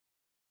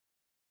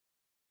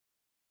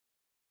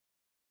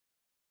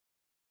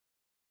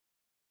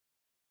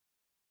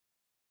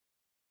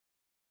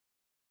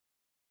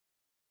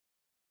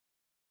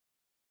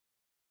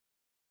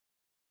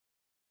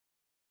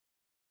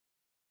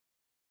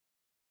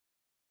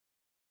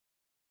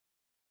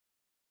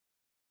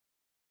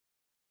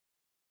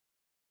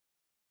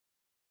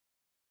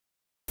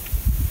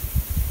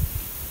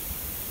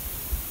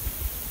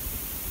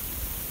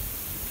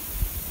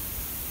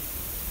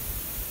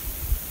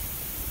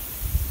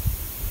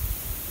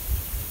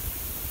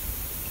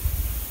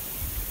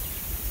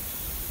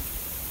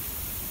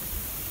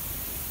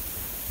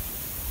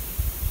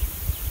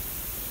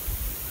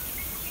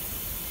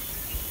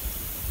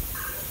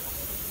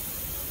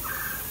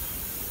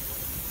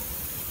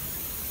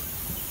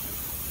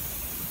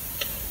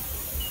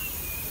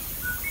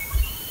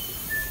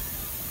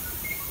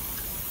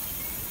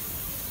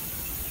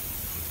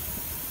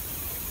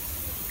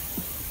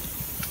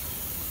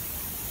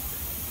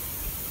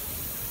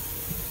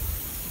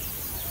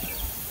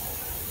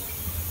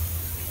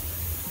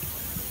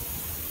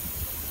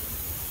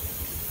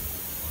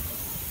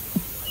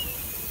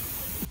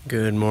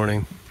Good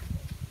morning.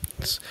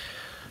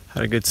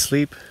 Had a good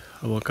sleep.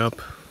 I woke up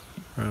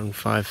around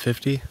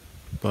 5:50,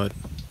 but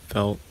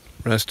felt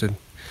rested.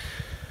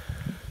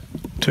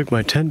 Took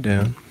my tent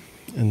down,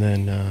 and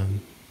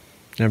then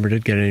never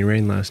did get any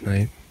rain last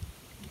night.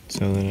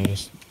 So then I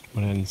just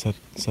went ahead and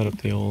set up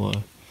the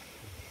old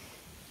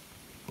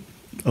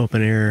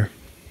open air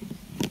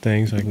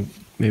thing, so I can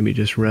maybe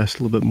just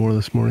rest a little bit more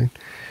this morning.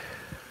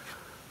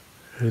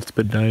 It's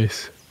been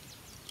nice.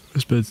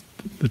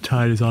 The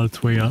tide is on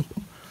its way up.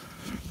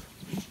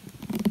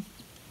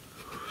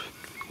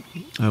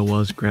 I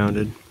was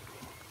grounded,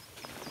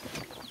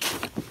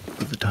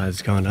 but the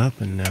tide's gone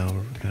up, and now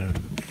we're kind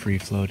of free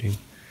floating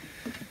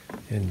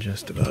in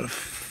just about a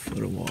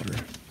foot of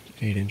water,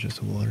 8 inches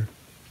of water.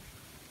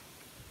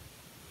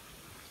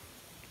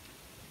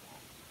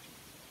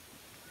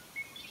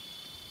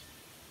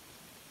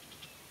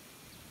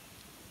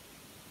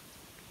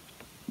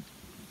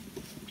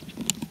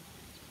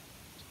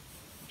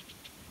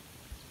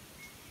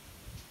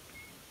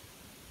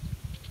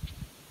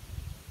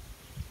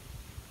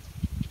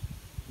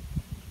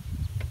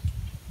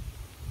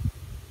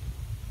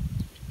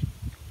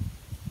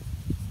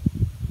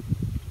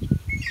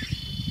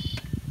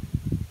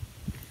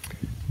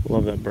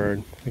 Love that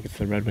bird. I think it's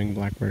the red-winged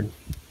blackbird.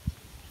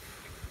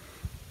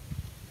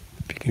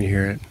 If you can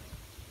hear it.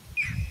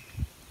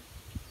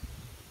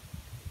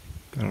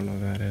 I don't know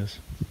what that is.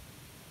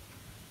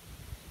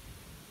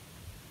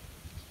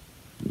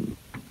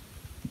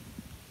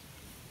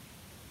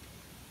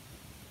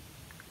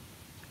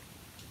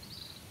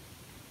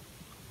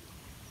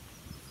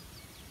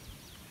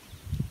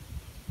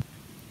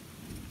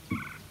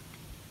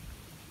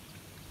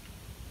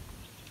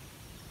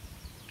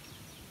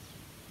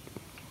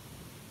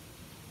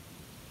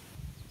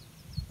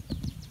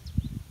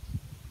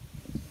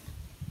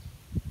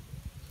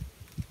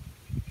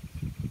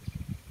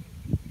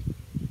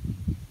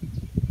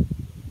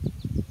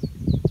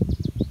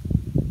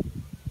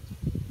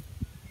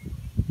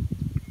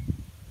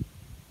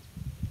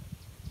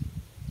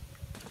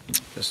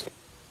 Just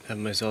have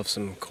myself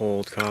some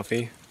cold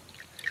coffee,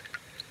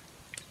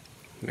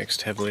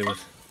 mixed heavily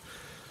with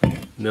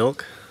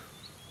milk.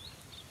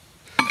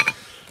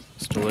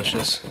 It's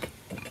delicious.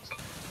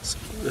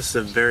 This is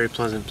a very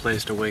pleasant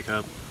place to wake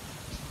up.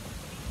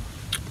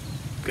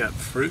 Got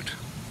fruit,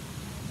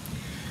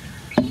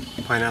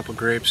 pineapple,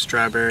 grapes,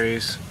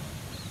 strawberries,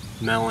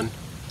 melon.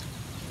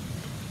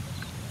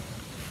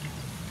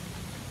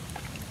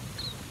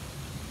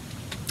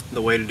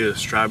 The way to do a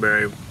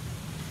strawberry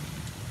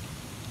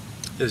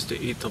is to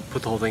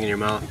put the whole thing in your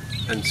mouth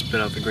and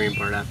spit out the green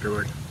part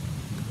afterward.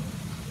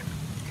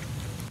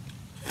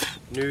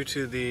 New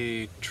to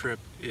the trip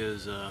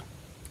is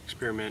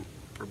experiment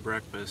for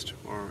breakfast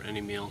or any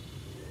meal.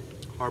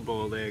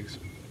 Hard-boiled eggs.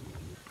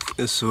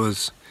 This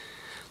was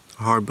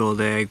a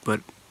hard-boiled egg,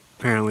 but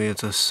apparently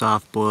it's a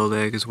soft-boiled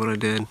egg is what I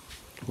did,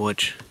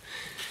 which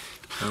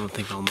I don't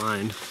think I'll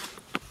mind.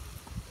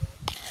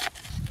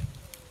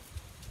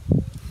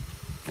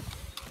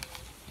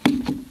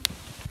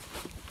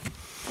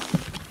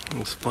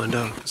 Let's find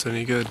out if it's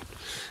any good.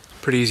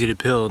 Pretty easy to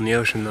peel in the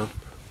ocean though.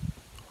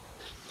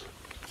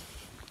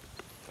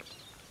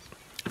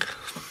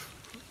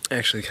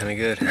 Actually kind of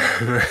good.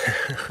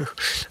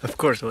 Of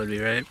course it would be,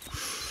 right?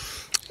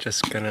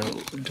 Just kind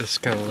of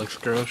looks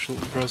gross a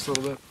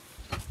little bit.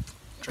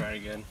 Try it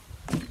again.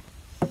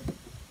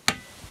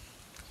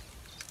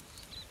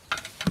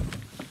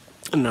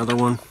 Another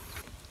one.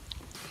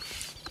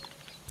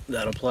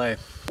 That'll play.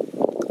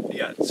 You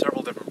got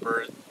several different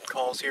bird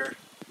calls here.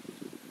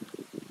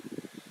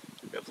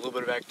 We have a little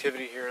bit of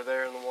activity here or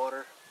there in the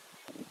water,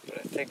 but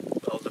I think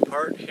I'll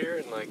depart here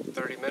in like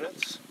 30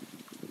 minutes.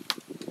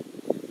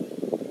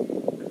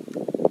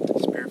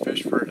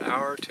 Spearfish for an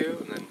hour or two,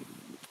 and then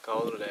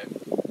call it a day.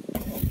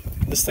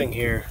 This thing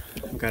here,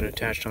 I've got it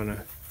attached on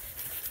a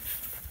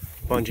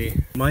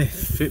bungee. My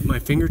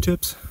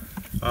fingertips,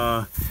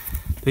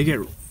 they get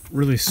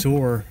really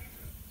sore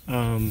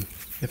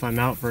if I'm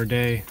out for a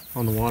day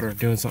on the water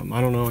doing something.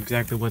 I don't know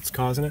exactly what's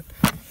causing it,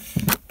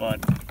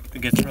 but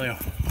it gets really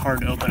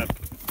hard to open up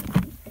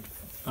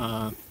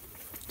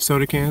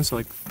soda cans, so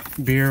like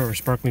beer or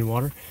sparkling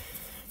water.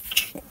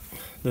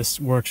 This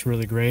works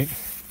really great.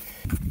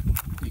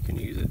 You can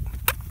use it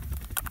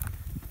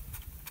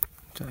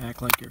to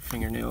act like your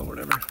fingernail or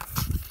whatever.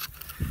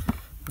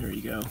 There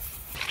you go.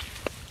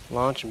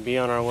 Launch and be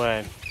on our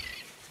way.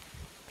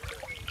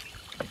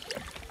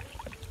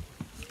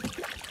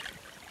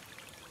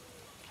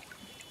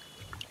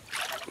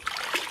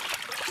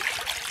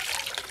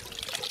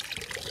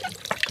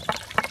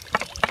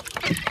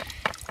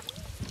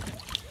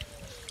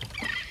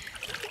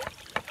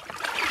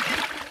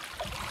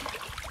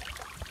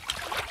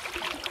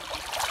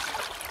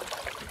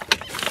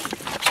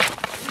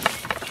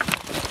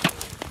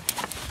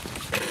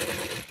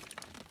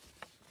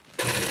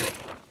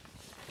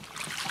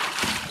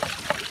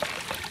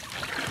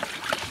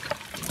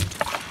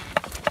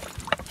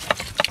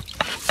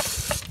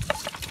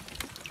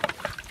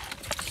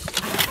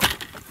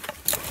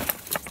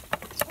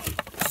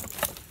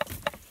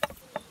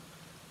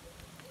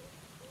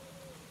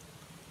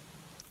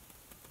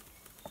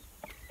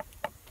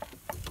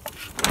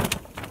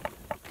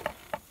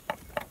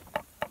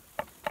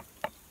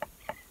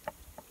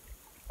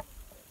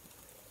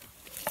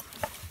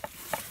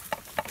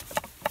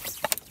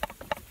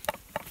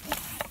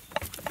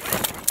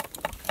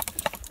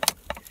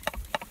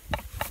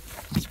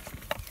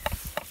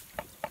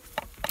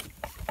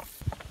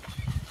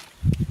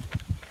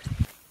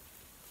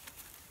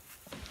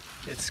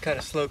 it's kind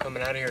of slow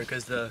coming out of here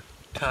because the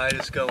tide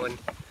is going.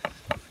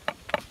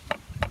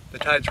 The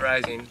tide's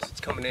rising, so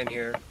it's coming in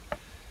here.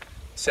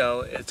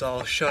 So it's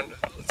all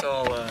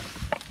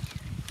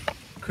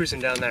cruising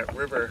down that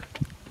river.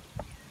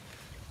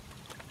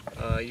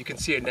 You can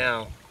see it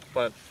now,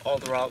 but all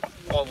the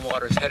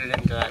water is headed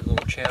into that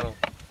little channel.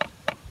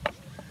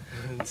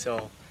 And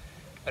so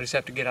I just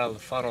have to get out of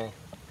the funnel.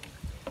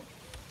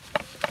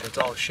 And it's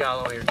all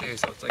shallow here too,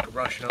 so it's like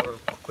rushing over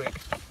quick.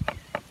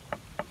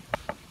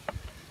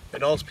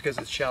 And also because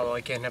it's shallow,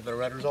 I can't have the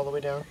rudders all the way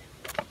down.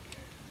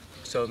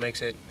 So it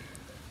makes it,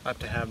 I have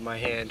to have my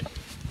hand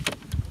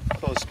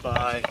close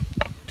by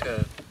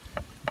because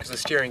the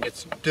steering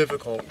gets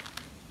difficult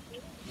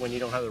when you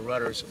don't have the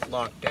rudders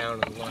locked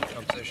down in the locked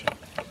down position.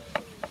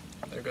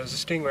 There goes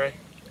the stingray.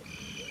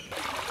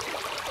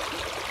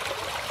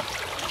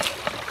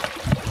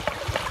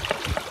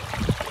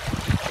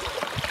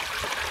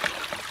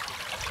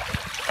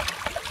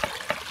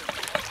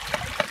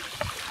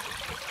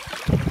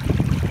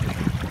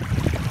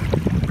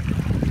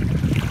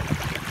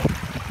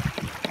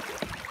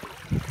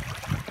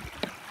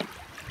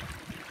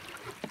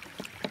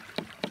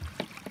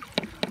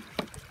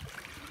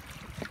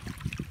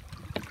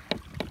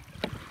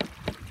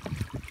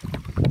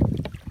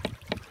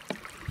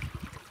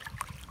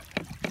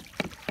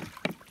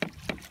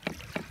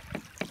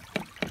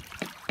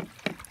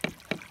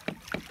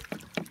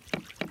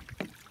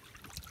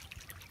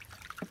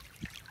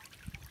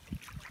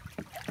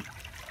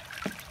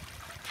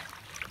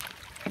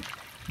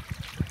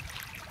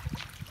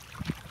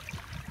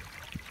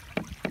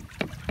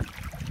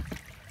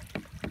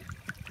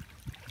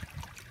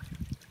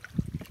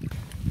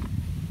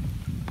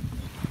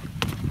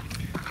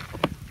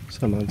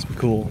 Some on some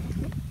cool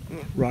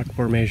rock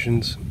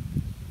formations.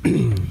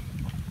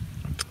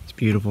 It's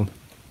beautiful.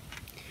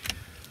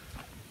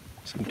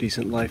 Some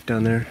decent life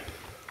down there.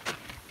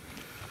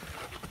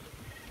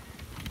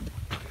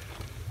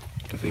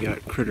 Definitely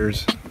got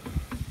critters.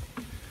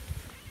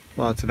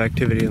 Lots of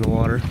activity in the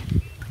water.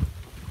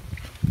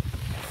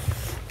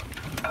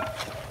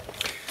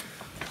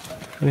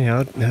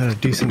 Anyhow, I had a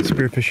decent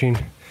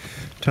spearfishing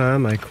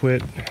time. I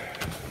quit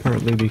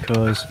partly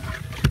because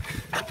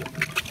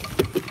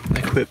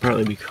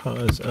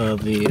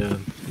of the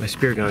my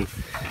spear gun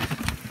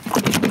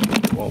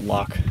won't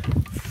lock.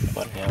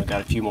 But now I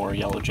got a few more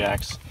yellow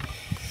jacks,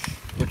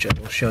 which I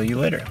will show you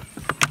later.